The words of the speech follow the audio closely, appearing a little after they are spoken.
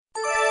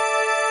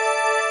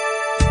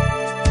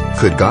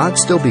Could God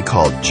still be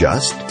called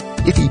just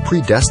if He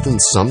predestined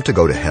some to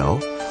go to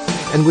hell?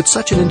 And would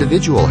such an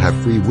individual have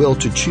free will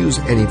to choose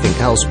anything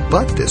else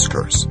but this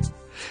curse?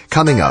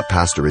 Coming up,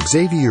 Pastor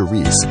Xavier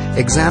Reese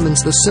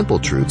examines the simple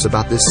truths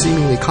about this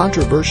seemingly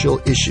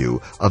controversial issue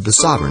of the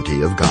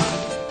sovereignty of God.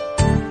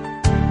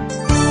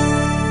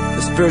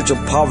 The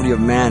spiritual poverty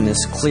of man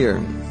is clear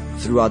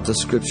throughout the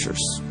Scriptures.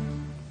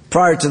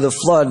 Prior to the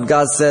flood,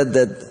 God said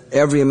that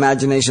every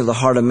imagination of the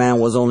heart of man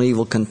was only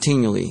evil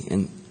continually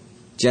in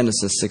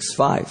Genesis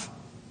 6:5.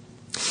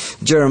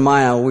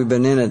 Jeremiah, we've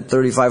been in it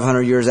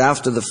 3,500 years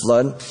after the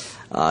flood.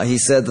 He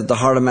said that the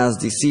heart of man is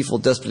deceitful,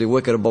 desperately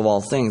wicked above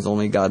all things.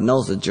 Only God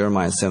knows it,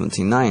 Jeremiah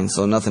 17:9.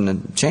 So nothing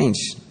had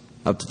changed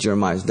up to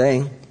Jeremiah's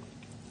day.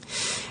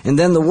 And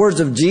then the words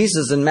of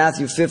Jesus in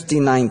Matthew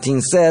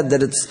 15:19 said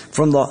that it's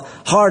from the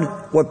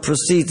heart what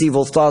proceeds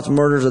evil thoughts,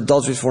 murders,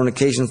 adulteries,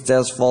 fornications,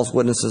 thefts, false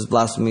witnesses,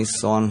 blasphemies,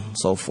 so on and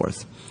so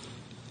forth.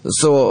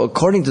 So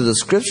according to the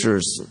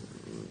Scriptures,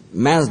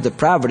 man's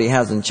depravity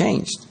hasn't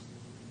changed.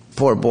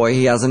 Poor boy,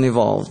 he hasn't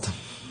evolved.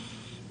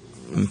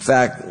 In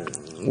fact,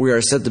 we are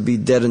said to be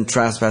dead in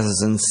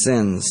trespasses and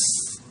sins,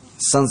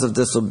 sons of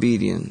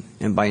disobedience,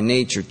 and by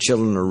nature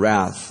children of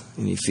wrath,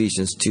 in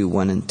Ephesians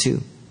 2:1 and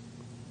 2.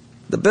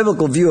 The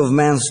biblical view of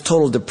man's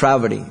total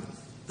depravity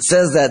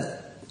says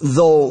that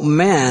though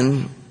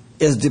man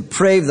is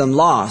depraved and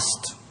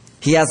lost,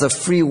 he has a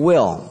free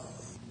will.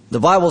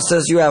 The Bible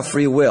says you have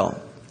free will.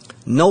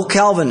 No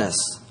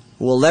Calvinist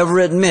will ever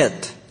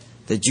admit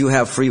that you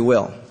have free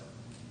will.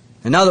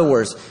 In other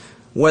words,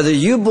 whether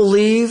you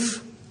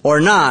believe or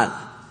not,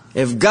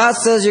 if God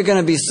says you're going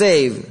to be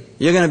saved,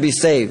 you're going to be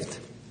saved,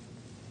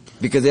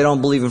 because they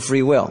don't believe in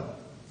free will.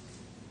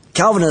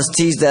 Calvinists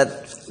teach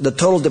that the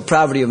total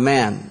depravity of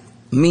man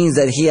means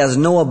that he has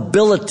no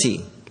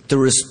ability to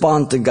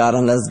respond to God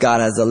unless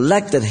God has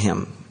elected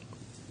him.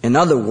 In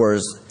other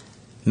words,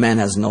 man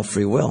has no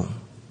free will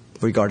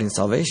regarding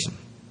salvation.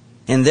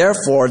 And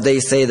therefore, they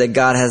say that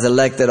God has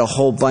elected a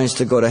whole bunch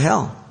to go to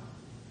hell.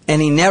 And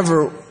He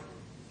never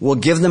will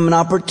give them an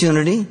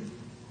opportunity,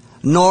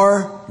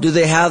 nor do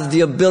they have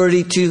the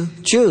ability to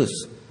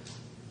choose.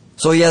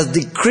 So He has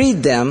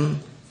decreed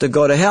them to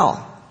go to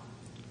hell.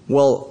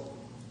 Well,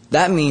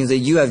 that means that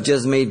you have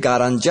just made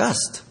God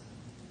unjust.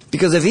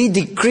 Because if He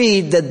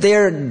decreed that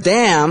they're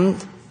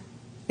damned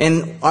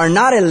and are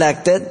not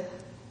elected,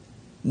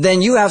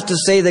 then you have to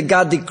say that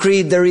God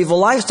decreed their evil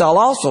lifestyle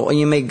also, and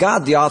you make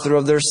God the author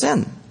of their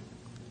sin.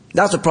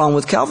 That's the problem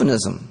with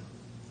Calvinism.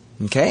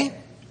 Okay?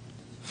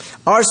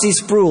 R.C.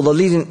 Sproul, the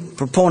leading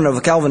proponent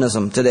of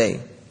Calvinism today,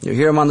 you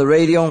hear him on the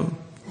radio,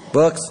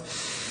 books,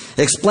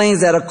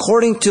 explains that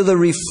according to the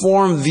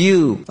Reformed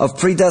view of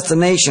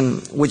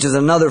predestination, which is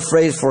another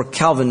phrase for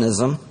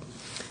Calvinism,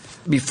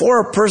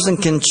 before a person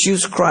can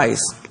choose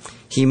Christ,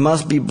 he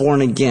must be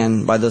born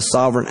again by the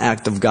sovereign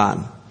act of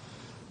God.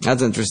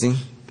 That's interesting.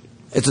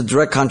 It's a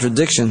direct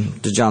contradiction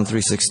to John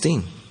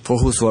 3:16. For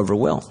whosoever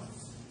will.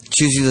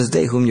 Choose you this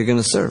day whom you're going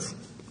to serve.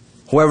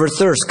 Whoever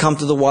thirsts, come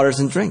to the waters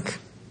and drink.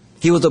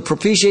 He was the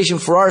propitiation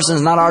for our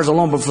sins, not ours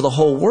alone, but for the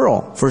whole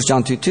world. 1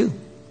 John 2:2.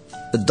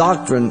 The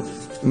doctrine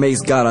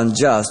makes God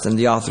unjust and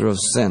the author of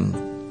sin.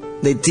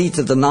 They teach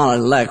that the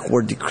non-elect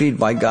were decreed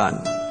by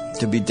God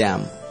to be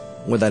damned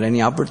without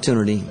any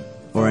opportunity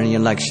or any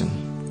election.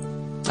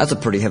 That's a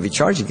pretty heavy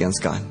charge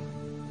against God.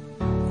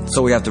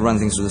 So we have to run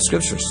things through the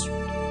Scriptures.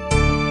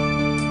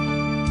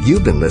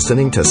 You've been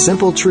listening to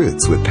Simple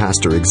Truths with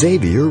Pastor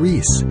Xavier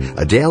Reese,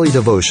 a daily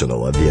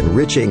devotional of the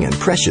enriching and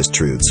precious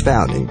truths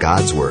found in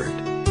God's Word.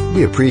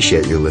 We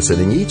appreciate you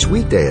listening each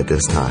weekday at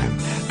this time,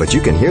 but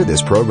you can hear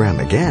this program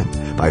again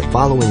by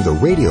following the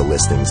radio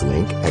listings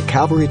link at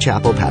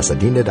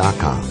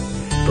CalvaryChapelPasadena.com.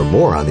 For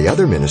more on the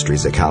other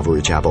ministries at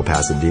Calvary Chapel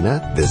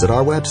Pasadena, visit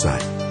our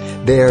website.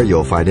 There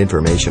you'll find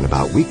information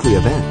about weekly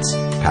events,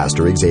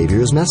 Pastor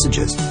Xavier's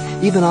messages,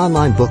 even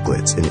online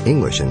booklets in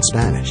English and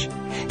Spanish.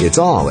 It's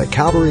all at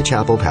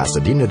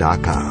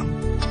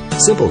CalvaryChapelPasadena.com.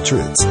 Simple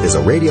Truths is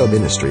a radio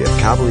ministry of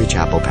Calvary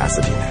Chapel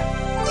Pasadena.